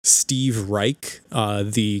Steve Reich,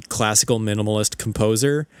 the classical minimalist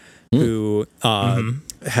composer, who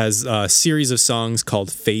has a series of songs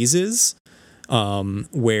called Phases,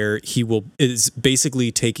 where he is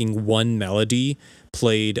basically taking one melody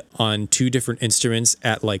played on two different instruments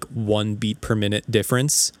at like 1 beat per minute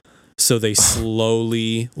difference. So they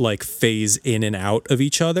slowly like phase in and out of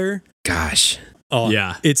each other. Gosh. Oh,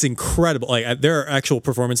 yeah. It's incredible. Like there are actual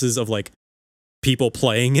performances of like people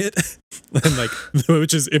playing it and like,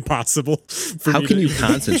 which is impossible for How me can to you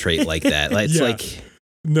concentrate like that? It's Yeah. like,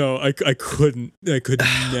 No, I could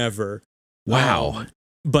never. wow.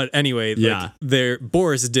 But anyway, Yeah.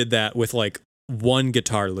 Boris did that with like one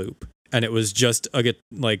guitar loop. And it was just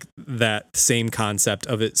like that same concept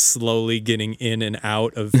of it slowly getting in and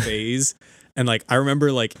out of phase. And like, I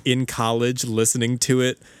remember like in college listening to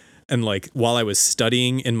it and like while I was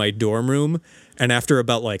studying in my dorm room. And after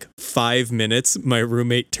about like 5 minutes, my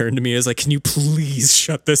roommate turned to me and was like, "Can you please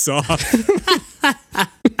shut this off?"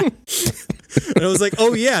 And I was like,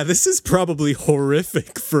 "Oh yeah, this is probably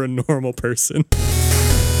horrific for a normal person."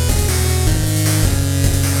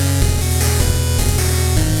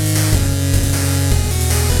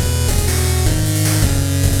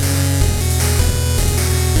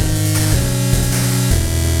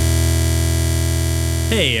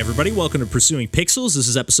 Hey everybody, welcome to Pursuing Pixels. This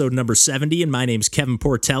is episode number 70, and my name's Kevin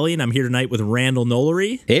Portelli, and I'm here tonight with Randall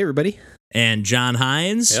Nolery Hey, everybody. and John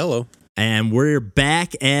Hines. Hello. And we're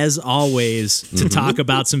back as always to talk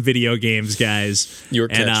about some video games, guys. Your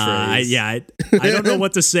And catchphrase. I don't know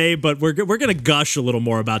what to say, but we're gonna gush a little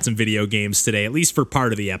more about some video games today, at least for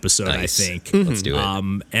part of the episode. Nice. I think. Let's do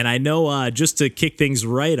it. And I know just to kick things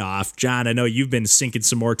right off, John, I know you've been sinking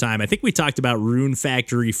some more time. I think we talked about Rune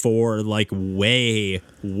Factory 4 like way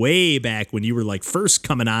back when you were like first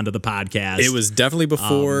coming onto the podcast. It was definitely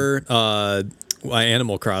before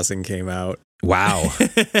Animal Crossing came out. Wow.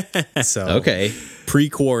 So Okay.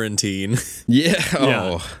 pre-quarantine. Yeah.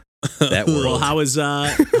 Oh, that world. Well, how was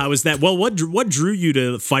that? Well, what drew you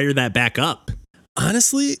to fire that back up?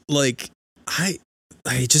 Honestly, like I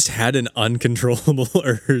just had an uncontrollable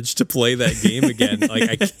urge to play that game again. Like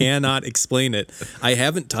I cannot explain it. I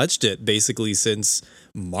haven't touched it basically since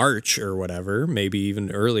March or whatever, maybe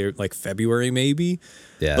even earlier, like February maybe.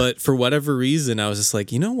 Yeah. But for whatever reason, I was just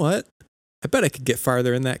like, you know what? I bet I could get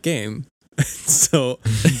farther in that game. So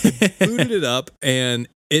I booted it up, and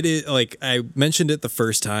it is like I mentioned it the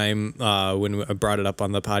first time when I brought it up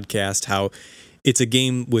on the podcast, how it's a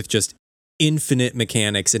game with just infinite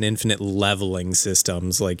mechanics and infinite leveling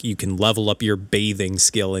systems. Like you can level up your bathing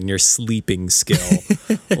skill and your sleeping skill.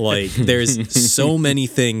 Like there's so many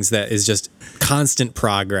things that is just constant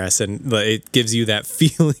progress, and it gives you that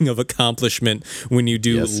feeling of accomplishment when you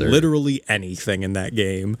do Yes, sir. literally anything in that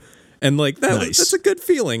game. And like that's a good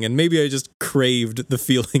feeling, and maybe I just craved the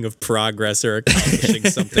feeling of progress or accomplishing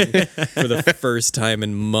something for the first time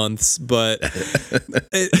in months. But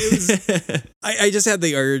I just had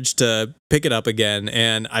the urge to pick it up again,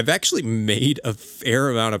 and I've actually made a fair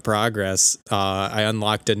amount of progress. I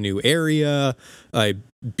unlocked a new area. I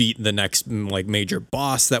beat the next like major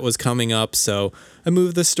boss that was coming up, so I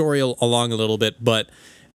moved the story along a little bit. But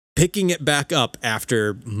picking it back up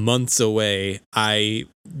after months away, I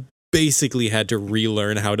basically had to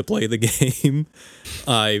relearn how to play the game.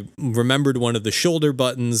 I remembered one of the shoulder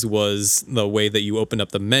buttons was the way that you open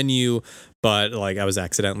up the menu, but like I was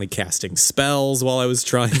accidentally casting spells while I was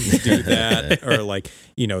trying to do that, or like,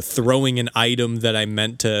 you know, throwing an item that I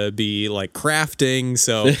meant to be like crafting.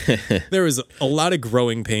 So there was a lot of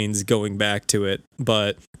growing pains going back to it,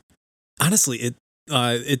 but honestly,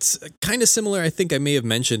 it's kind of similar. I think I may have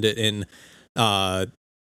mentioned it in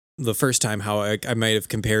the first time, how I might have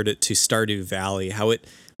compared it to Stardew Valley, how it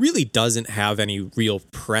really doesn't have any real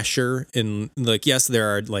pressure in, like, yes,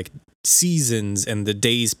 there are like seasons and the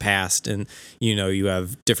days passed, and you know, you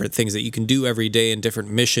have different things that you can do every day and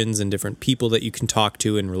different missions and different people that you can talk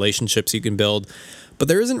to and relationships you can build, but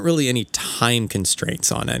there isn't really any time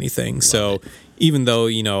constraints on anything. So even though,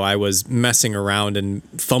 you know, I was messing around and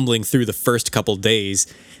fumbling through the first couple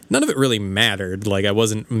days, none of it really mattered. Like I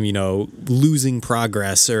wasn't, you know, losing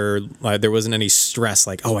progress, or there wasn't any stress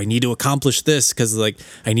like, oh, I need to accomplish this because like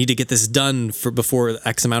I need to get this done before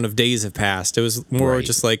X amount of days have passed. It was more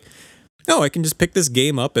just like, oh, I can just pick this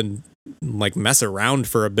game up and like mess around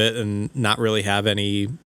for a bit and not really have any,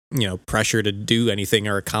 you know, pressure to do anything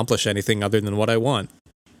or accomplish anything other than what I want.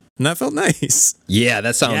 And that felt nice. Yeah,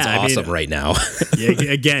 that sounds awesome right now.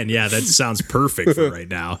 That sounds perfect for right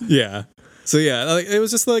now. Yeah. So yeah, like, it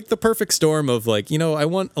was just like the perfect storm of like, you know, I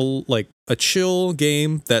want a chill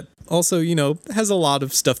game that also, you know, has a lot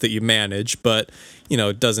of stuff that you manage, but you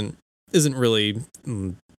know, isn't really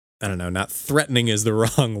I don't know, not threatening is the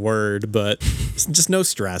wrong word, but just no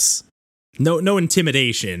stress. No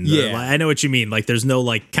intimidation. Yeah. I know what you mean. Like there's no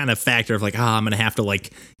like kind of factor of like, I'm going to have to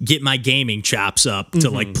like get my gaming chops up to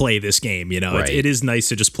like play this game. You know, Right. it is nice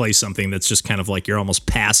to just play something that's just kind of like you're almost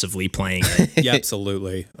passively playing it. Yeah,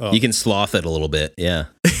 absolutely. Oh. You can sloth it a little bit. Yeah.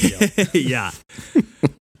 Yeah.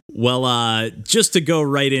 Well, just to go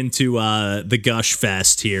right into the Gush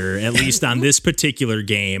Fest here, at least on this particular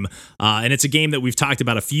game, and it's a game that we've talked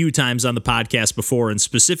about a few times on the podcast before, and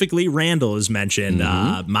specifically Randall has mentioned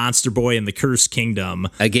Monster Boy and the Cursed Kingdom.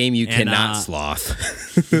 A game you cannot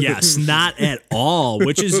sloth. Yes, not at all,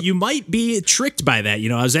 which is, you might be tricked by that. You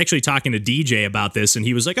know, I was actually talking to DJ about this, and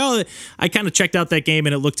he was like, oh, I kind of checked out that game,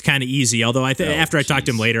 and it looked kind of easy. Although after I talked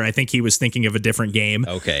to him later, I think he was thinking of a different game.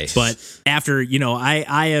 Okay. But after, you know,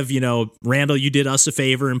 I have, you know, Randall, you did us a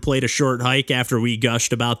favor and played a short hike after we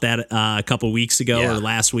gushed about that a couple weeks ago or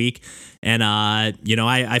last week. And, you know,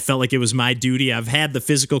 I felt like it was my duty. I've had the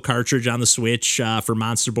physical cartridge on the Switch for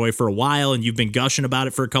Monster Boy for a while, and you've been gushing about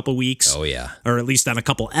it for a couple weeks. Oh, yeah. Or at least on a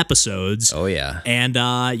couple episodes. Oh, yeah. And,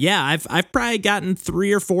 yeah, I've probably gotten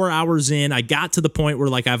 3 or 4 hours in. I got to the point where,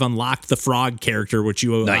 like, I've unlocked the frog character, which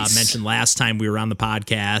you mentioned last time we were on the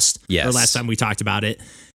podcast. Yes. Or last time we talked about it.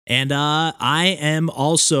 And I am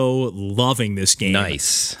also loving this game.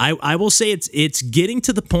 Nice. I will say it's getting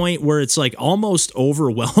to the point where it's like almost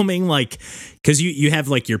overwhelming, like, because you have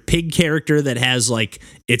like your pig character that has like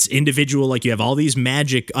its individual, like you have all these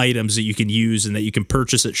magic items that you can use and that you can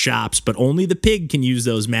purchase at shops, but only the pig can use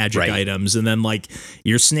those magic items. And then like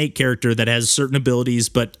your snake character that has certain abilities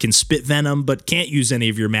but can spit venom but can't use any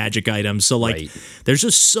of your magic items. So like there's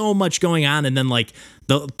just so much going on. And then like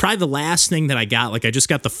probably the last thing that I got, like I just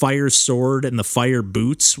got the fire sword and the fire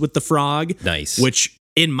boots with the frog. Nice. Which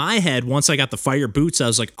in my head, once I got the fire boots, I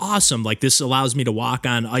was like, awesome. Like this allows me to walk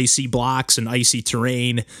on icy blocks and icy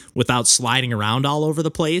terrain without sliding around all over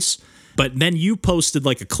the place. But then you posted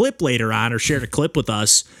like a clip later on, or shared a clip with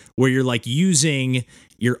us where you're like using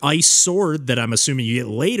your ice sword that I'm assuming you get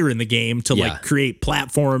later in the game to like create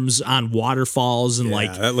platforms on waterfalls and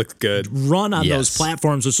like that looked good. Run on those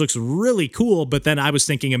platforms, which looks really cool. But then I was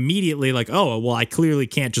thinking immediately like, oh, well, I clearly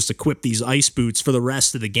can't just equip these ice boots for the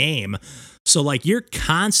rest of the game. So like you're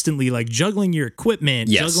constantly like juggling your equipment,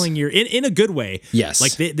 juggling your in a good way. Yes.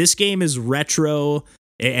 Like this game is retro.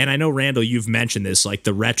 And I know, Randall, you've mentioned this, like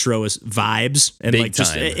the retro vibes and Big like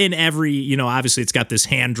just time. in every, you know, obviously it's got this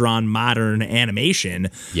hand drawn modern animation.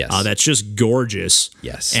 Yes. That's just gorgeous.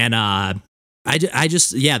 Yes. And I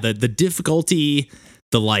just, the difficulty,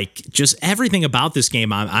 the like, just everything about this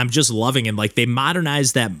game, I'm just loving. And like they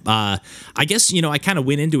modernized that. I guess, you know, I kind of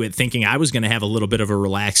went into it thinking I was going to have a little bit of a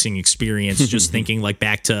relaxing experience, just thinking like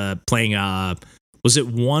back to playing, was it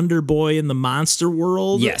Wonder Boy in the Monster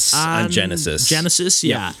World? Yes, on Genesis. Genesis,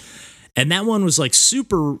 yeah. And that one was like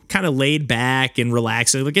super kind of laid back and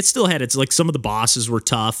relaxing. Like it still had its like some of the bosses were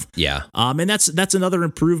tough. Yeah. And that's another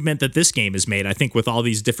improvement that this game has made. I think with all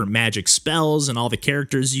these different magic spells and all the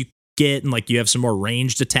characters you get, and like you have some more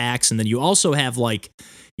ranged attacks, and then you also have like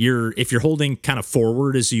if you're holding kind of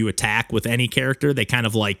forward as you attack with any character, they kind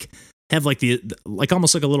of like have like the like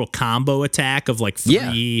almost like a little combo attack of like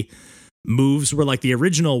 3 moves, where like the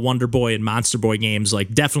original Wonder Boy and Monster Boy games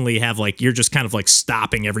like definitely have like you're just kind of like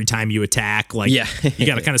stopping every time you attack. Like you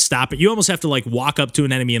got to kind of stop it. You almost have to like walk up to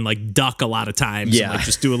an enemy and like duck a lot of times and like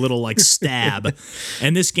just do a little like stab.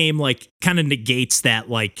 And this game like kind of negates that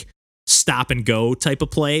like stop and go type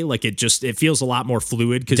of play. Like it feels a lot more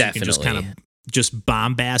fluid because you can just kind of just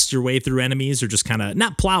bombast your way through enemies, or just kind of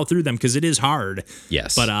not plow through them because it is hard.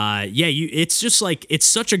 Yes. But it's just like it's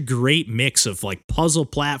such a great mix of like puzzle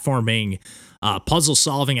platforming, puzzle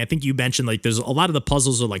solving. I think you mentioned like there's a lot of the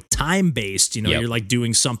puzzles are like time based, you know, you're like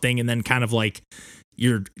doing something and then kind of like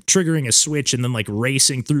you're triggering a switch and then like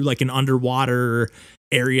racing through like an underwater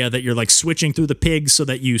area that you're like switching through the pigs so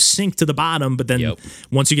that you sink to the bottom, but then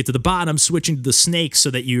once you get to the bottom, switching to the snakes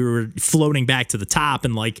so that you're floating back to the top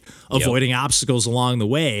and like avoiding obstacles along the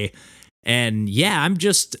way. And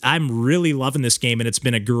I'm really loving this game, and it's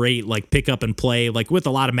been a great like pick up and play, like with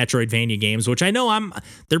a lot of Metroidvania games, which I know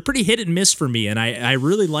they're pretty hit and miss for me. And I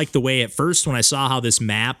really like the way at first when I saw how this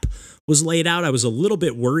map was laid out, I was a little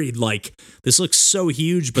bit worried, like this looks so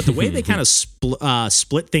huge, but the way they kind of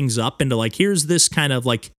split things up into like, here's this kind of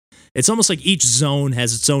like, it's almost like each zone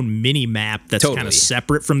has its own mini map that's kind of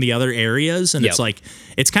separate from the other areas. And it's like,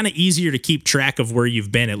 it's kind of easier to keep track of where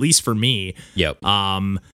you've been, at least for me.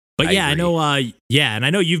 But I know, and I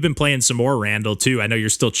know you've been playing some more, Randall, too. I know you're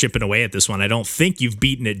still chipping away at this one. I don't think you've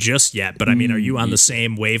beaten it just yet, but I mean, are you on the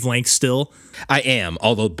same wavelength still? I am,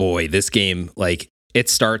 although boy, this game, like, it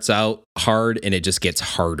starts out hard and it just gets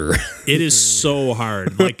harder. It is so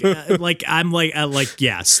hard.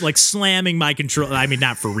 Yes, like slamming my control. I mean,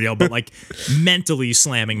 not for real, but like mentally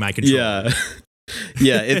slamming my control.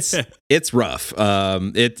 Yeah, it's rough.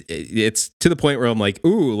 It's to the point where I'm like,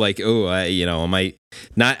 I might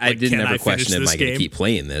not. I didn't ever question, am I going to keep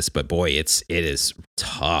playing this? But boy, it is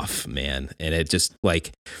tough, man. And it just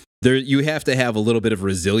like there, you have to have a little bit of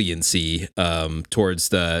resiliency towards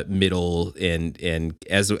the middle, and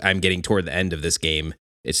as I'm getting toward the end of this game,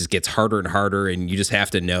 it just gets harder and harder, and you just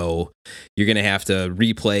have to know you're going to have to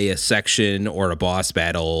replay a section or a boss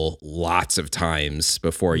battle lots of times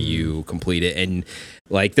before you complete it. And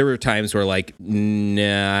like there were times where like,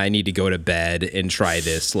 nah, I need to go to bed and try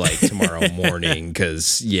this like tomorrow morning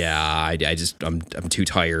because I'm too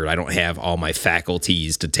tired. I don't have all my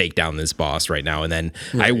faculties to take down this boss right now. And then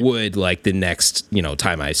I would like the next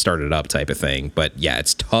time I started up type of thing. But yeah,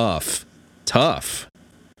 it's tough.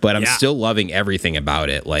 But I'm still loving everything about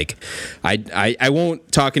it. Like, I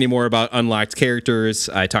won't talk anymore about unlocked characters.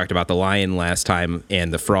 I talked about the lion last time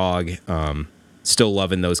and the frog. Still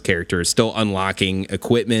loving those characters. Still unlocking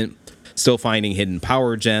equipment. Still finding hidden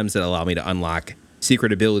power gems that allow me to unlock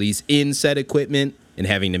secret abilities in said equipment and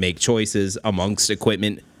having to make choices amongst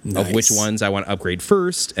equipment of which ones I want to upgrade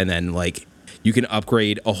first. And then, like, you can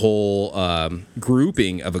upgrade a whole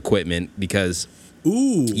grouping of equipment because,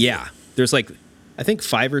 there's like, I think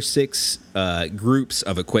 5 or 6 groups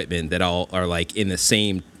of equipment that all are like in the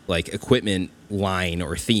same like equipment line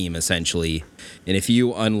or theme essentially. And if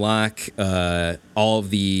you unlock all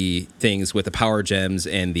of the things with the power gems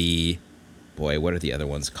and what are the other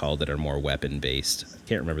ones called that are more weapon based? I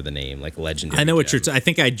can't remember the name, like legendary. I know what I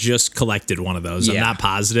think I just collected one of those. I'm not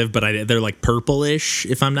positive, but they're like purplish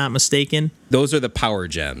if I'm not mistaken. Those are the power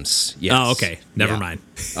gems. Yes. Oh, okay. Never mind.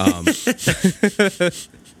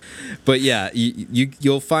 But yeah,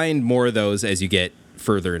 you'll find more of those as you get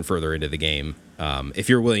further and further into the game, if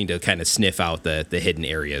you're willing to kind of sniff out the hidden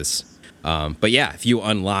areas. But yeah, if you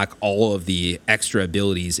unlock all of the extra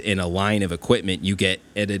abilities in a line of equipment, you get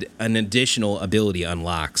an additional ability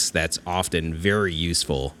unlocks that's often very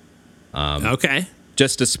useful.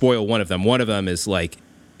 Just to spoil one of them is like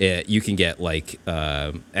you can get like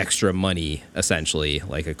extra money, essentially,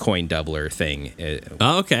 like a coin doubler thing.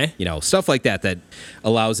 Stuff like that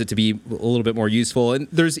allows it to be a little bit more useful. And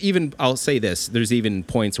there's even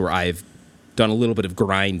points where I've done a little bit of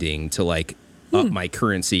grinding to like up my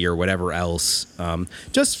currency or whatever else,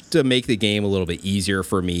 just to make the game a little bit easier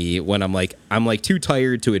for me when I'm too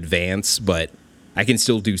tired to advance, but I can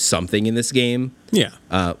still do something in this game. Yeah.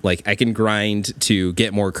 Like I can grind to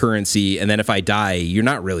get more currency, and then if I die, you're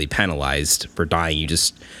not really penalized for dying. You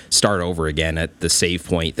just start over again at the save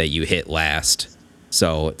point that you hit last.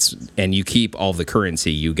 So and you keep all the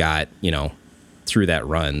currency you got, through that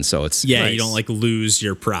run. So it's nice. You don't like lose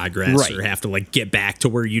your progress or have to like get back to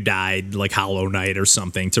where you died, like Hollow Knight or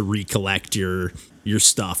something, to recollect your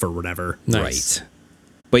stuff or whatever. Nice. Right.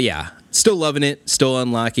 But yeah, still loving it. Still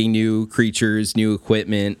unlocking new creatures, new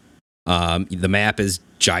equipment. The map is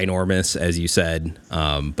ginormous, as you said.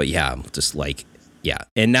 But yeah, just like,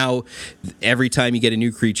 And now every time you get a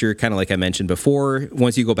new creature, kind of like I mentioned before,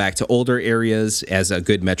 once you go back to older areas, as a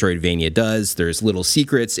good Metroidvania does, there's little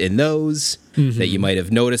secrets in those that you might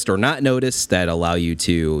have noticed or not noticed that allow you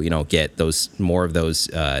to, get more of those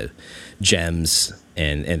gems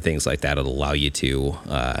and things like that. It'll allow you to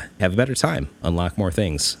have a better time, unlock more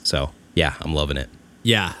things. So yeah, I'm loving it.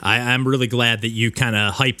 Yeah, I'm really glad that you kind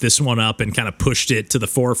of hyped this one up and kind of pushed it to the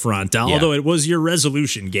forefront. Although it was your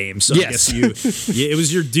resolution game, so I guess it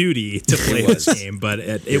was your duty to play this game, but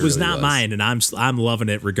it was really not mine, and I'm loving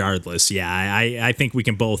it regardless. Yeah, I think we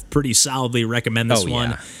can both pretty solidly recommend this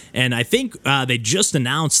one. And I think they just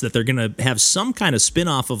announced that they're going to have some kind of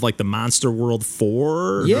spin-off of like the Monster World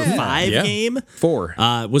 4 or 5 game. 4.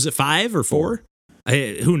 Was it 5 or 4?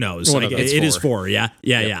 Who knows? Like, it is 4.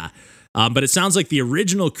 Yeah. But it sounds like the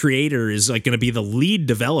original creator is like going to be the lead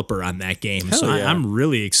developer on that game. I'm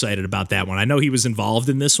really excited about that one. I know he was involved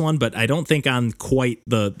in this one, but I don't think on quite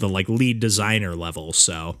the like lead designer level.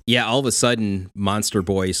 So yeah, all of a sudden Monster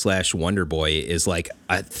Boy / Wonder Boy is like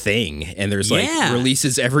a thing, and there's like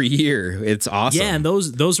releases every year. It's awesome. Yeah, and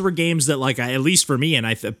those were games that like at least for me, and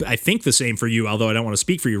I think the same for you. Although I don't want to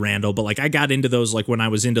speak for you, Randall, but like I got into those like when I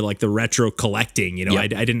was into like the retro collecting. I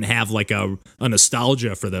didn't have like a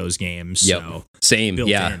nostalgia for those games. So same.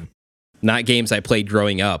 In. Not games I played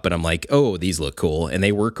growing up, but I'm like, oh, these look cool, and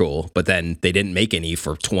they were cool, but then they didn't make any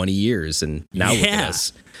for 20 years, and now look at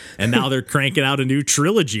us. And now they're cranking out a new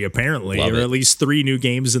trilogy, apparently, or at least 3 new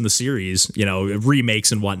games in the series,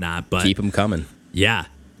 remakes and whatnot. But keep them coming. Yeah.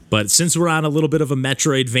 But since we're on a little bit of a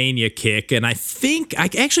Metroidvania kick, and I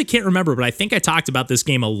actually can't remember, but I think I talked about this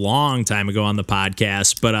game a long time ago on the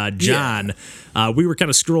podcast. But John, we were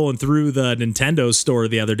kind of scrolling through the Nintendo store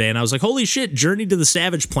the other day, and I was like, holy shit, Journey to the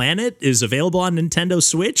Savage Planet is available on Nintendo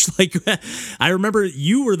Switch. Like, I remember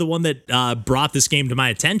you were the one that brought this game to my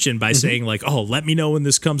attention by saying like, oh, let me know when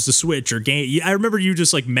this comes to Switch or game. I remember you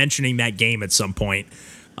just like mentioning that game at some point.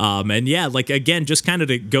 And yeah, like again, just kind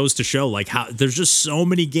of goes to show like how there's just so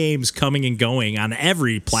many games coming and going on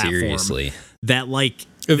every platform. Seriously. That like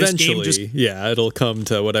eventually, it'll come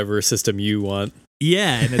to whatever system you want.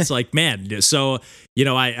 Yeah, and it's like, man, so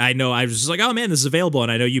I know I was just like, oh man, this is available,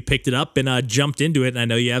 and I know you picked it up and jumped into it, and I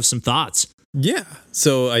know you have some thoughts. Yeah,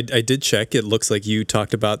 so I did check. It looks like you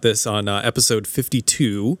talked about this on episode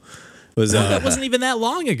 52. That wasn't even that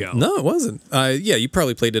long ago. No, it wasn't. Yeah, you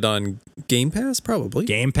probably played it on Game Pass, probably.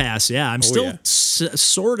 Game Pass, yeah. I'm still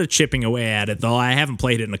sort of chipping away at it, though. I haven't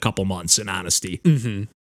played it in a couple months, in honesty. Mm-hmm.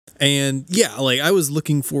 And yeah, like I was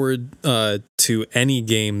looking forward to any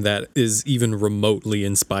game that is even remotely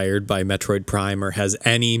inspired by Metroid Prime or has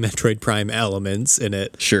any Metroid Prime elements in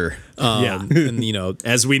it. Sure. And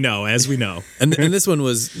as we know. And this one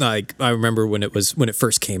was like, I remember when it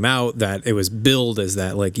first came out that it was billed as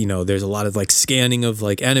that, like, there's a lot of like scanning of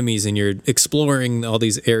like enemies and you're exploring all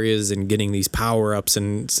these areas and getting these power ups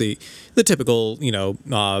and see the typical,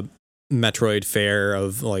 Metroid fare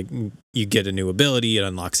of like you get a new ability, it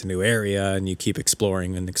unlocks a new area, and you keep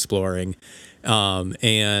exploring and exploring.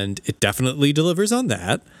 And it definitely delivers on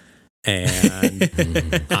that.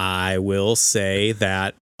 And I will say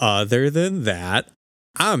that other than that,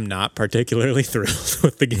 I'm not particularly thrilled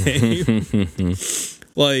with the game.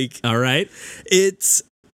 Like, all right, it's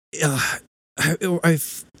have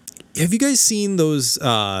you guys seen those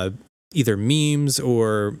either memes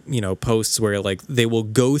or posts where like they will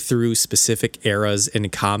go through specific eras in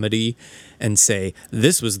comedy and say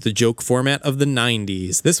this was the joke format of the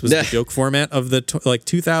 90s, this was the joke format of the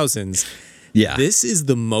 2000s. Yeah, this is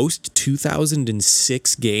the most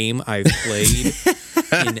 2006 game I've played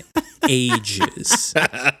in ages.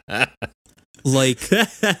 Like,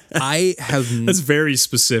 I have... That's very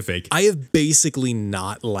specific. I have basically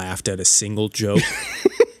not laughed at a single joke.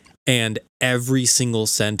 And every single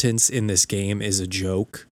sentence in this game is a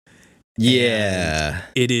joke. Yeah. And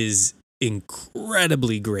it is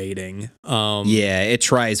incredibly grating. Yeah, it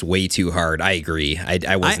tries way too hard. I agree.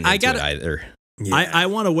 I wasn't into it either. Yeah. I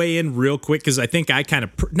want to weigh in real quick because I think I kind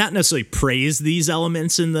of not necessarily praised these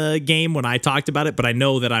elements in the game when I talked about it, but I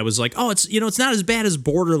know that I was like, oh, it's it's not as bad as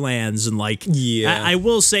Borderlands, and like, yeah, I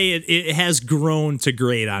will say it has grown to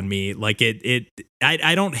grate on me. Like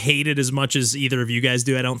I don't hate it as much as either of you guys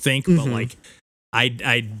do, I don't think, but like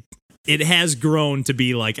it has grown to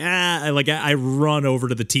be like, I run over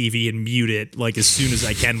to the TV and mute it like as soon as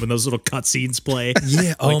I can when those little cutscenes play.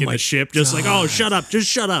 Yeah, like in the ship, just like, oh, shut up, just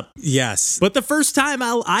shut up. Yes, but the first time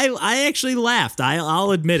I actually laughed. I'll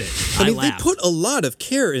admit it. I mean, they put a lot of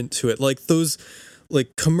care into it, like those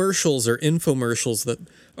like commercials or infomercials that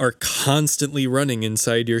are constantly running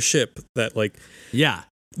inside your ship. That like, yeah.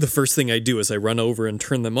 The first thing I do is I run over and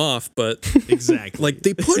turn them off, but exactly, like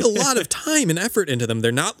they put a lot of time and effort into them.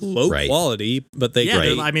 They're not low quality, but they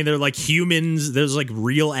they're like humans. There's like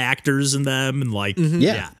real actors in them, and like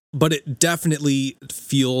yeah. But it definitely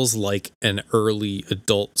feels like an early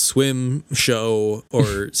Adult Swim show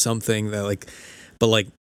or something that like, but like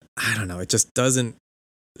I don't know, it just doesn't.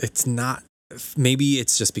 It's not. Maybe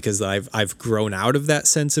it's just because I've grown out of that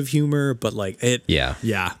sense of humor, but like it, yeah.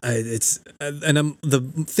 It's and the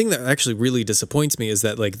thing that actually really disappoints me is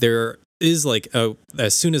that like there is like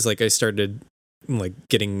as soon as like I started like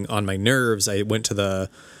getting on my nerves, I went to the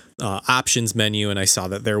options menu and I saw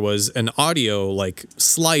that there was an audio like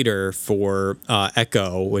slider for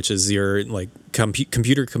Echo, which is your like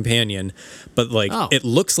computer companion, but like it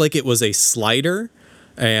looks like it was a slider.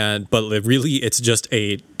 But it's just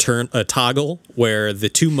a toggle where the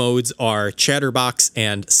two modes are chatterbox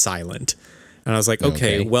and silent. And I was like,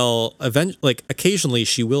 okay. Well, occasionally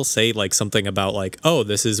she will say like something about like, oh,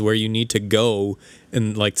 this is where you need to go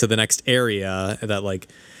and like to the next area that like,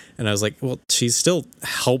 and I was like, well, she's still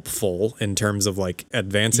helpful in terms of like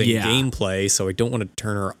advancing gameplay. So I don't want to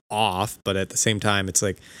turn her off. But at the same time, it's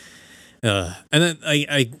like, and then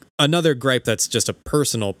I another gripe that's just a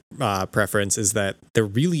personal preference is that there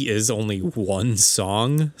really is only one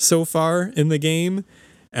song so far in the game,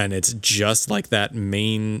 and it's just like that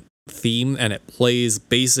main theme, and it plays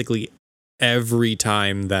basically every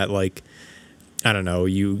time that like I don't know,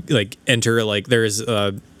 you like enter like there's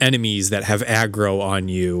enemies that have aggro on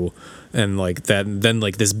you. And like that, then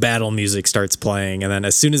like this battle music starts playing, and then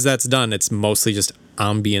as soon as that's done, it's mostly just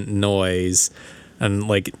ambient noise. And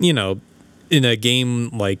like, you know, in a game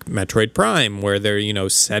like Metroid Prime where they're, you know,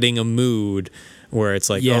 setting a mood where it's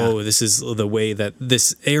like, oh, this is the way that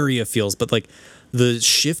this area feels. But like the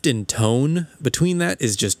shift in tone between that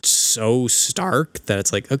is just so stark that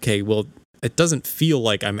it's like, okay, well, it doesn't feel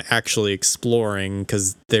like I'm actually exploring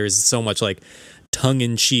because there's so much like tongue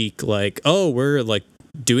in cheek, like, oh, we're like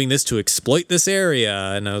doing this to exploit this area.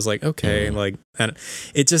 And I was like, okay, like, and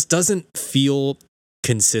it just doesn't feel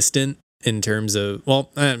consistent in terms of, well,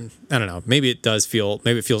 I don't know. Maybe it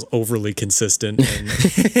feels overly consistent in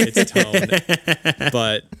its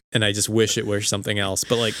tone, and I just wish it were something else.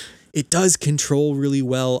 But like, it does control really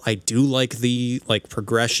well. I do like the like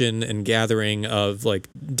progression and gathering of like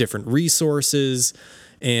different resources.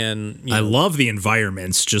 And I love the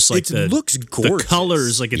environments, just like it looks gorgeous. The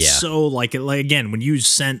colors, like it's so like again, when you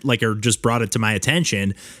sent like or just brought it to my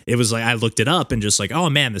attention, it was like I looked it up and just like,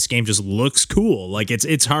 oh man, this game just looks cool. Like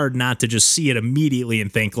it's hard not to just see it immediately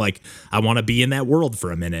and think like I want to be in that world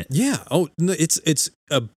for a minute. Yeah. Oh, it's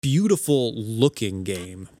a beautiful looking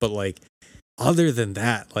game, but like other than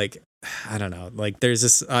that, like I don't know, like there's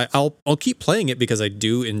this. I'll keep playing it because I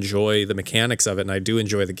do enjoy the mechanics of it and I do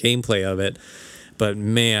enjoy the gameplay of it. But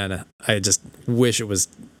man, I just wish it was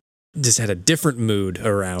just had a different mood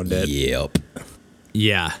around it. Yep.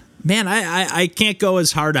 Yeah, man, I can't go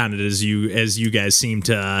as hard on it as you guys seem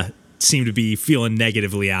to be feeling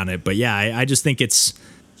negatively on it. But yeah, I just think it's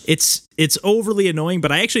overly annoying.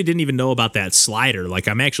 But I actually didn't even know about that slider. Like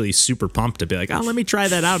I'm actually super pumped to be like, oh, let me try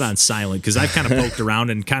that out on silent because I've kind of poked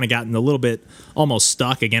around and kind of gotten a little bit almost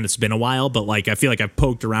stuck. Again, it's been a while, but like I feel like I've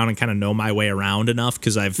poked around and kind of know my way around enough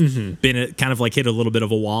because I've been kind of like hit a little bit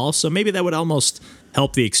of a wall. So maybe that would almost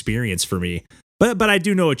help the experience for me. But I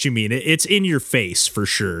do know what you mean. It's in your face for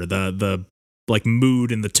sure. The like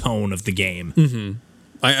mood and the tone of the game. Mm-hmm.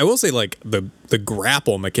 I will say, like, the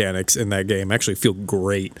grapple mechanics in that game actually feel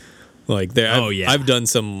great. Like, I've done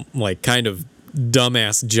some, like, kind of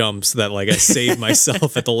dumbass jumps that, like, I saved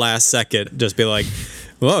myself at the last second. Just be like,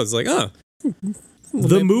 well, it's like, oh.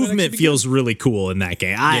 The movement feels really cool in that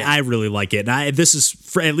game. I really like it. And this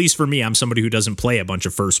is, at least for me, I'm somebody who doesn't play a bunch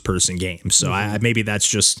of first-person games. So maybe that's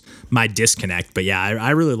just my disconnect. But, yeah,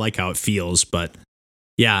 I really like how it feels. But...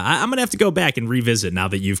 yeah, I'm going to have to go back and revisit now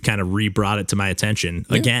that you've kind of re-brought it to my attention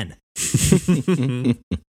again.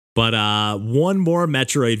 But one more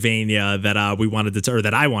Metroidvania that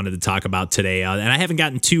I wanted to talk about today, and I haven't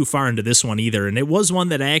gotten too far into this one either, and it was one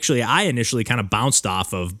that I initially kind of bounced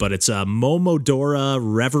off of, but it's Momodora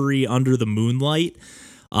Reverie Under the Moonlight,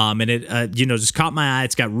 and it just caught my eye.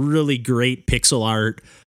 It's got really great pixel art.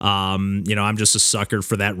 I'm just a sucker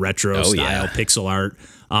for that retro style pixel art.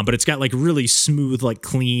 But it's got like really smooth, like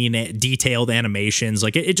clean, detailed animations.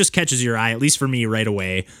 Like it just catches your eye, at least for me, right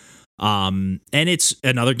away. And it's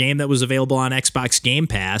another game that was available on Xbox Game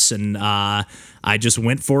Pass, and I just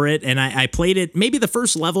went for it, and I played it maybe the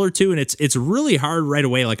first level or two, and it's really hard right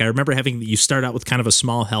away. Like I remember you start out with kind of a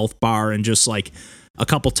small health bar and just like a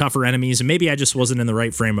couple tougher enemies, and maybe I just wasn't in the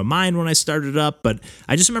right frame of mind when I started up, but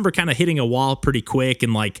I just remember kind of hitting a wall pretty quick,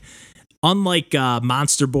 and like unlike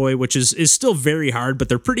Monster Boy, which is still very hard, but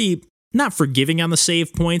they're pretty not forgiving on the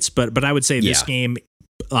save points, but I would say this game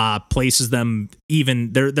places them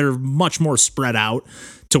even they're much more spread out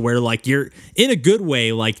to where like you're in a good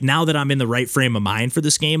way. Like now that I'm in the right frame of mind for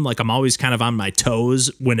this game, like I'm always kind of on my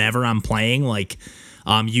toes whenever I'm playing. Like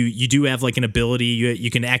you do have like an ability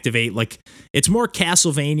you can activate, like it's more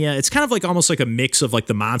Castlevania. It's kind of like almost like a mix of like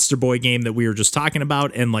the Monster Boy game that we were just talking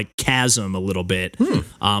about and like Chasm a little bit,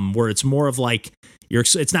 where it's more of like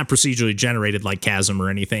it's not procedurally generated like Chasm or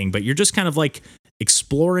anything, but you're just kind of like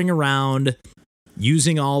exploring around,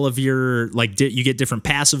 using all of your like you get different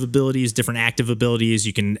passive abilities, different active abilities.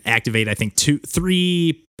 You can activate I think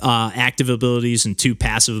 3 active abilities and 2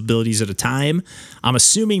 passive abilities at a time. I'm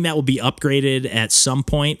assuming that will be upgraded at some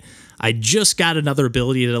point. I just got another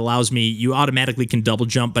ability that allows me, you automatically can double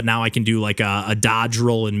jump, but now I can do like a dodge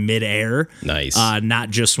roll in midair. Nice. Not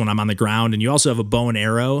just when I'm on the ground. And you also have a bow and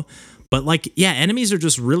arrow. But like, yeah, enemies are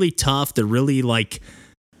just really tough. They're really like,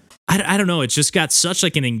 I don't know. It's just got such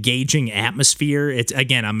like an engaging atmosphere. It's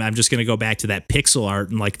again, I'm just gonna go back to that pixel art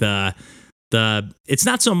and like the it's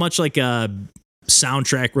not so much like a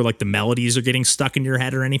soundtrack where like the melodies are getting stuck in your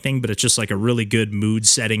head or anything, but it's just like a really good mood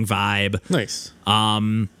setting vibe. Nice.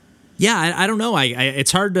 Yeah, I don't know.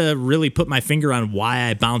 It's hard to really put my finger on why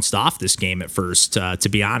I bounced off this game at first, to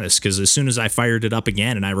be honest, because as soon as I fired it up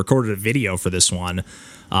again and I recorded a video for this one,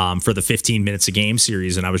 for the 15 minutes a game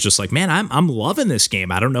series, and I was just like, man, I'm loving this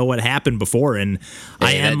game. I don't know what happened before, and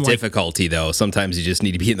I am that difficulty though. Sometimes you just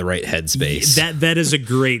need to be in the right headspace. That is a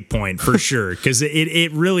great point for sure, because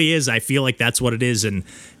it really is. I feel like that's what it is, and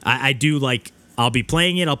I do like. I'll be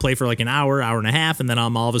playing it. I'll play for like an hour and a half, and then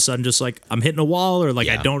I'm all of a sudden just like I'm hitting a wall, or like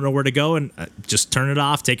I don't know where to go, and just turn it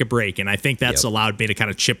off, take a break. And I think that's allowed me to kind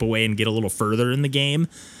of chip away and get a little further in the game.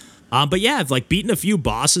 But yeah, I've like beaten a few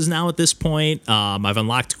bosses now at this point. I've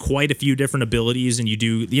unlocked quite a few different abilities, and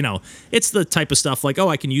it's the type of stuff like,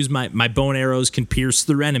 I can use my bone arrows can pierce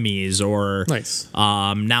through enemies, or nice.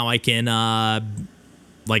 Now I can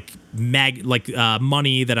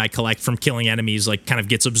money that I collect from killing enemies like kind of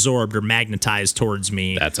gets absorbed or magnetized towards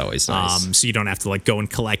me. That's always nice. So you don't have to like go and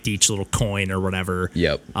collect each little coin or whatever.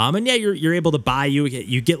 Yep. And yeah, you're able to buy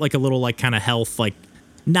you get like a little like kind of health, like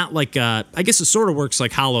not like I guess it sort of works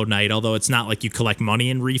like Hollow Knight, although it's not like you collect money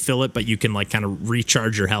and refill it, but you can like kind of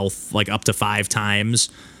recharge your health like up to 5 times.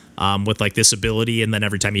 With like this ability, and then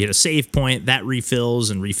every time you hit a save point, that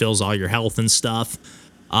refills all your health and stuff.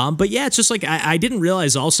 But yeah, it's just like I didn't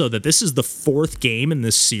realize also that this is the 4th game in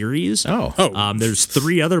this series. There's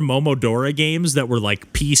 3 other Momodora games that were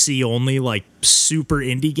like PC only, like super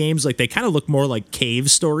indie games. Like they kind of look more like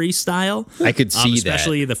Cave Story style. I could see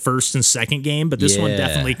especially the first and second game, but this one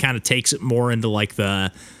definitely kind of takes it more into like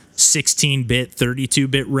the 16-bit,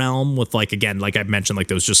 32-bit realm with like, again, like I mentioned, like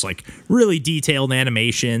those just like really detailed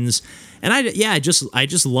animations. And I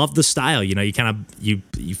just love the style. You kind of you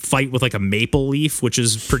fight with like a maple leaf, which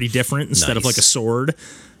is pretty different instead of like a sword.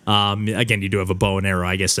 Again, you do have a bow and arrow.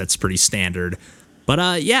 I guess that's pretty standard. But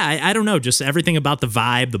I don't know. Just everything about the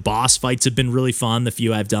vibe. The boss fights have been really fun. The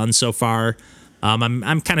few I've done so far.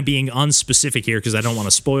 I'm kind of being unspecific here because I don't want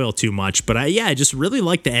to spoil too much. But I just really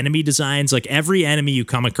like the enemy designs. Like every enemy you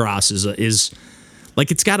come across is like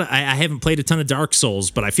it's got I haven't played a ton of Dark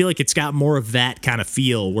Souls, but I feel like it's got more of that kind of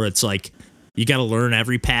feel where it's like you got to learn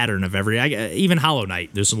every pattern of even Hollow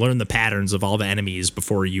Knight. There's learn the patterns of all the enemies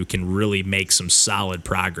before you can really make some solid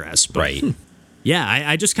progress. But, right. Yeah,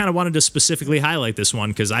 I just kind of wanted to specifically highlight this one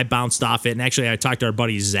because I bounced off it. And actually, I talked to our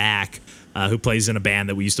buddy Zach, who plays in a band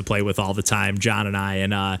that we used to play with all the time, John and I.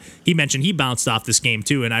 And he mentioned he bounced off this game,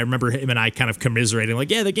 too. And I remember him and I kind of commiserating, like,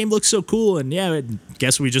 yeah, the game looks so cool. And yeah, I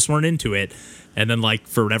guess we just weren't into it. And then, like,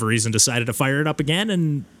 for whatever reason, decided to fire it up again.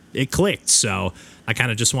 And it clicked. So I kind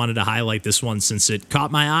of just wanted to highlight this one since it caught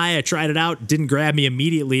my eye. I tried it out. Didn't grab me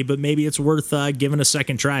immediately, but maybe it's worth giving a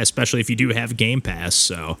second try, especially if you do have Game Pass.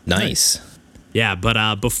 So nice. Yeah,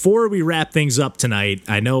 but before we wrap things up tonight,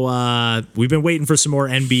 I know we've been waiting for some more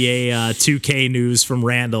NBA 2K news from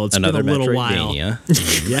Randall. It's another been a little Metroidvania.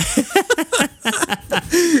 Yeah.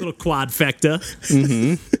 Little quadfecta.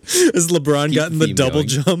 Mm-hmm. Has LeBron gotten the double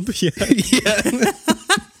jump? Yeah.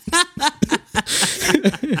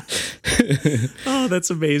 Oh, that's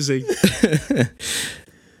amazing.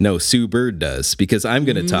 No, Sue Bird does, because I'm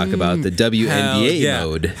going to talk about the WNBA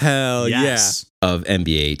mode. Hell yes. Of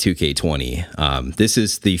NBA 2K20. This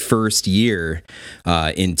is the first year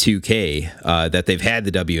in 2K that they've had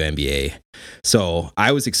the WNBA. So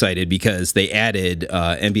I was excited because they added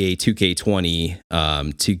NBA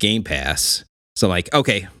 2K20 to Game Pass. So I'm like,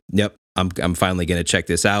 okay, yep. I'm finally going to check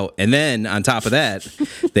this out. And then on top of that,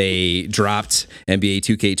 they dropped NBA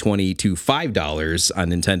 2K20 to $5 on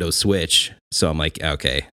Nintendo Switch. So I'm like,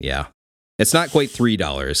 okay, yeah. It's not quite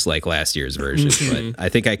 $3 like last year's version, but I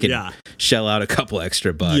think I could shell out a couple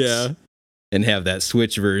extra bucks and have that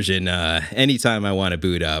Switch version anytime I want to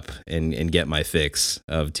boot up and get my fix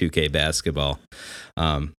of 2K basketball.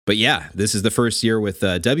 But yeah, this is the first year with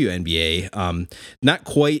WNBA. Not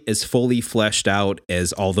quite as fully fleshed out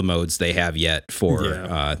as all the modes they have yet for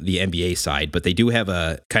the NBA side, but they do have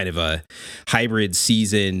a kind of a hybrid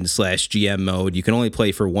season / GM mode. You can only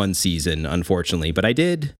play for one season, unfortunately, but I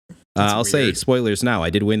did. I'll say spoilers now. I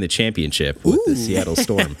did win the championship with the Seattle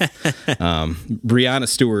Storm. Breanna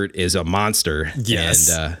Stewart is a monster. Yes.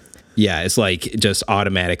 And it's like just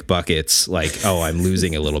automatic buckets. Like, oh, I'm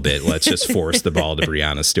losing a little bit. Let's just force the ball to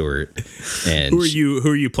Breanna Stewart. And who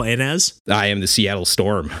are you playing as? I am the Seattle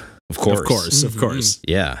Storm, of course. Of course.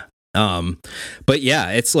 Yeah. But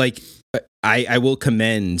yeah, it's like I will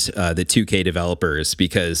commend the 2K developers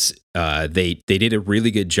because they did a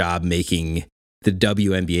really good job making the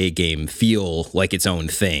WNBA game feel like its own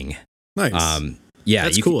thing. Nice.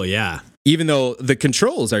 That's cool. Yeah. even though the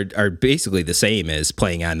controls are basically the same as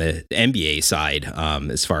playing on the NBA side,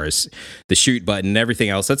 as far as the shoot button and everything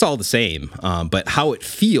else, that's all the same. But how it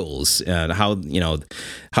feels and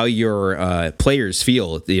how your players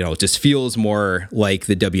feel, just feels more like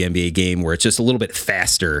the WNBA game, where it's just a little bit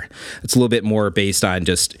faster. It's a little bit more based on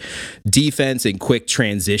just defense and quick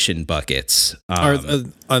transition buckets.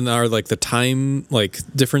 Are like the time like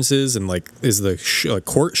differences, and like is the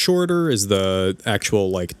court shorter? Is the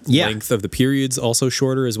actual like length of the periods also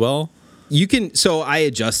shorter as well? So I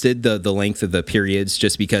adjusted the length of the periods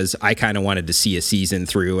just because I kind of wanted to see a season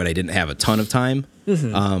through and I didn't have a ton of time.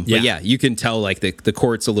 But you can tell like the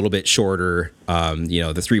court's a little bit shorter.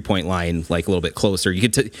 The 3-point line like a little bit closer. You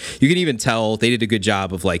can even tell they did a good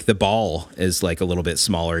job of like the ball is like a little bit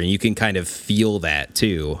smaller, and you can kind of feel that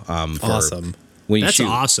too. Awesome. That's shoot.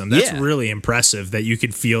 Awesome. That's really impressive that you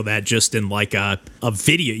can feel that just in like a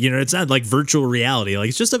video. It's not like virtual reality. Like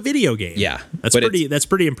it's just a video game. Yeah, that's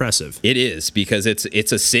pretty impressive. It is, because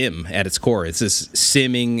it's a sim at its core. It's this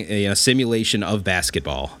simulation of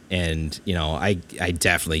basketball, and I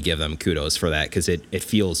definitely give them kudos for that, because it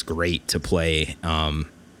feels great to play.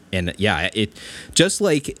 And yeah, it just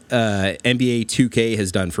like NBA 2K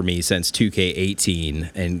has done for me since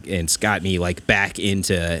 2K18, and it's got me like back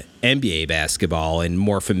into NBA basketball and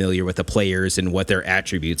more familiar with the players and what their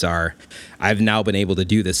attributes are. I've now been able to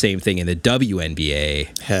do the same thing in the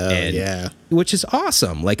WNBA. Hell yeah. Which is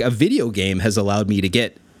awesome. Like a video game has allowed me to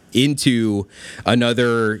get into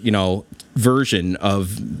another, version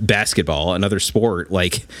of basketball, another sport,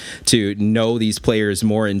 like to know these players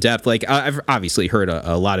more in depth. Like I've obviously heard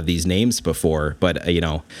a lot of these names before, but I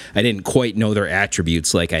didn't quite know their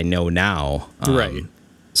attributes like I know now. Right.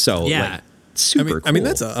 So yeah, like, super cool. I mean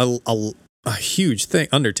that's a huge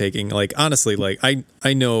undertaking. Like honestly, like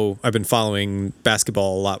I know I've been following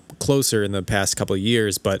basketball a lot closer in the past couple of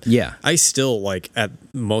years, but yeah, I still like at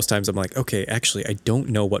most times I'm like, okay, actually I don't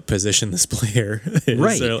know what position this player is.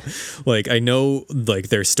 Right. So, like I know like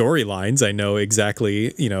their storylines, I know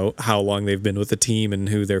exactly, how long they've been with the team and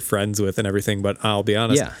who they're friends with and everything, but I'll be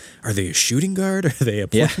honest, are they a shooting guard? Are they a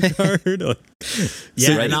point guard?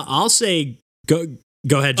 And I'll say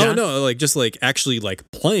Go ahead, John. Oh no, like just like actually like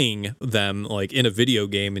playing them like in a video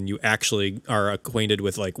game, and you actually are acquainted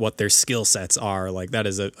with like what their skill sets are. Like that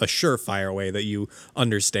is a surefire way that you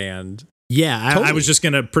understand. Yeah, totally. I was just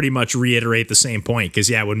going to pretty much reiterate the same point, because,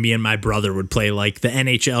 when me and my brother would play, like, the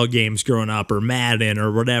NHL games growing up, or Madden,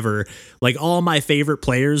 or whatever, like, all my favorite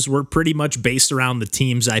players were pretty much based around the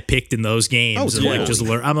teams I picked in those games. And, like, just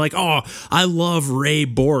learn. I'm like, oh, I love Ray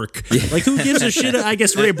Bourque. Like, who gives a shit? I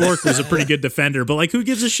guess Ray Bourque was a pretty good defender, but, like, who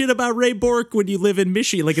gives a shit about Ray Bourque when you live in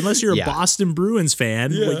Michigan? Like, unless you're a Boston Bruins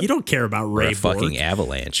fan, like, you don't care about Ray Bourque. Fucking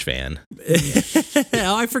Avalanche fan.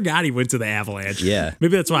 Oh, I forgot he went to the Avalanche. Yeah.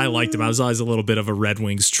 Maybe that's why I liked him. I was always a little bit of a Red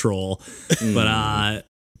Wings troll,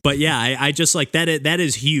 but yeah, I just like that. That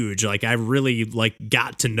is huge. Like I really like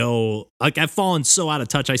got to know. Like I've fallen so out of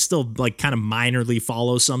touch. I still like kind of minorly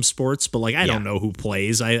follow some sports, but like I don't know who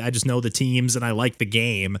plays. I just know the teams and I like the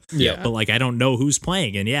game. Yeah, but like I don't know who's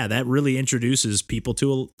playing, and that really introduces people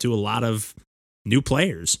to a lot of new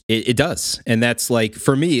players. It does. And that's like,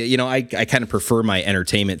 for me, I kind of prefer my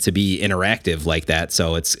entertainment to be interactive like that.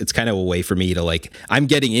 So it's kind of a way for me to like, I'm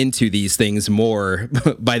getting into these things more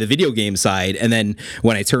by the video game side. And then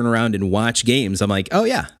when I turn around and watch games, I'm like, oh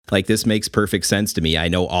yeah, like this makes perfect sense to me. I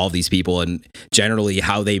know all these people and generally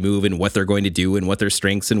how they move and what they're going to do and what their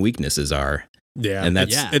strengths and weaknesses are. Yeah. And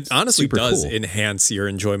that's it honestly does cool. enhance your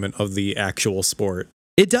enjoyment of the actual sport.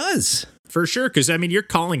 It does. For sure, because I mean, you're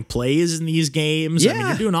calling plays in these games. Yeah. I mean,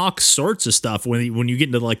 you're doing all sorts of stuff when you get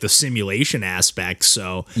into like the simulation aspects.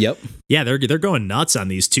 So, yep, yeah, they're going nuts on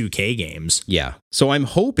these 2K games. Yeah, so I'm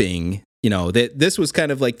hoping that this was kind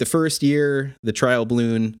of like the first year, the trial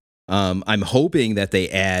balloon. I'm hoping that they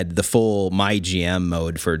add the full My GM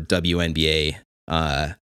mode for WNBA,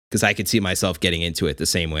 because I could see myself getting into it the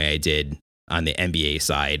same way I did on the NBA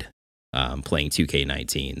side, playing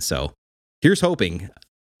 2K19. So here's hoping.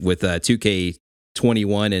 With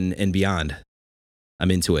 2K21 and beyond, I'm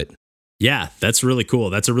into it. Yeah, that's really cool.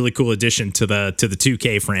 That's a really cool addition to the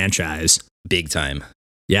 2K franchise. Big time.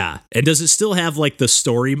 Yeah, and does it still have like the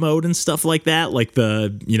story mode and stuff like that, like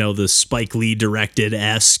the the Spike Lee directed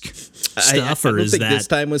esque stuff, I don't think this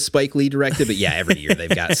time was Spike Lee directed, but yeah, every year they've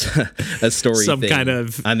got a story, some thing kind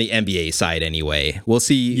of on the NBA side. Anyway, we'll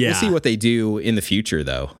see. Yeah. We'll see what they do in the future,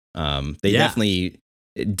 though. They definitely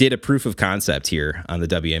did a proof of concept here on the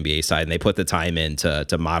WNBA side, and they put the time in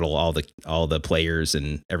to model all the players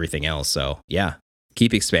and everything else. So yeah,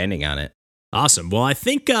 keep expanding on it. Awesome. Well, I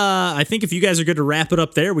think if you guys are good to wrap it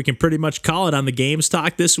up there, we can pretty much call it on the games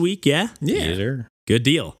talk this week. Yeah. Yeah. Sure. Good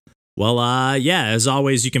deal. Well, yeah, as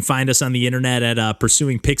always, you can find us on the internet at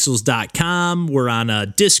pursuingpixels.com. We're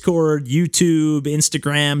on Discord, YouTube,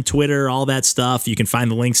 Instagram, Twitter, all that stuff. You can find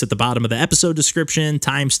the links at the bottom of the episode description,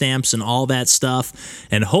 timestamps, and all that stuff.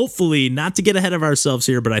 And hopefully, not to get ahead of ourselves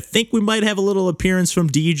here, but I think we might have a little appearance from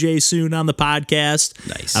DJ soon on the podcast.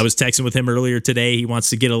 Nice. I was texting with him earlier today. He wants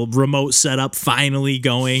to get a remote setup finally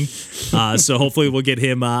going. So hopefully we'll get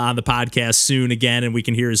him on the podcast soon again, and we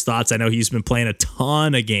can hear his thoughts. I know he's been playing a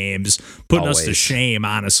ton of games. Putting us to shame,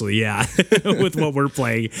 honestly, yeah, with what we're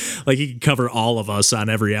playing. Like, he can cover all of us on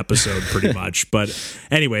every episode pretty much. But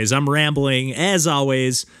anyways, I'm rambling as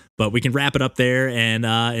always, but we can wrap it up there. And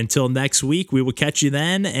until next week, we will catch you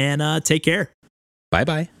then, and take care.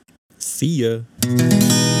 Bye-bye. See ya.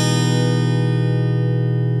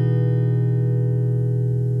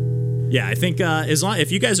 Yeah, I think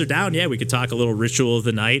if you guys are down, yeah, we could talk a little Ritual of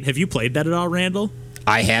the Night. Have you played that at all, Randall?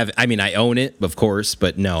 I have. I mean, I own it, of course,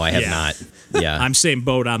 but no, I have not. Yeah, I'm same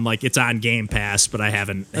boat on, like, it's on Game Pass, but I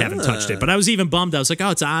haven't touched it. But I was even bummed. I was like, oh,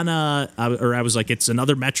 it's on or I was like, it's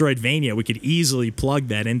another Metroidvania. We could easily plug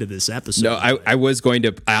that into this episode. No, I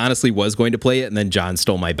honestly was going to play it, and then John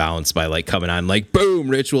stole my bounce by, like, coming on like, boom,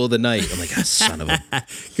 Ritual of the Night. I'm like, oh, son of a.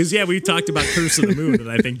 Because yeah, we talked about Curse of the Moon,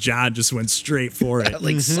 and I think John just went straight for it.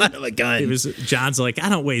 Like, son of a gun. John's like, I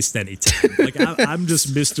don't waste any time. Like, I'm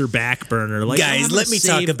just Mr. Backburner. Like, guys, let me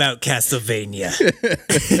talk about Castlevania.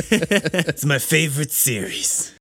 It's my favorite series.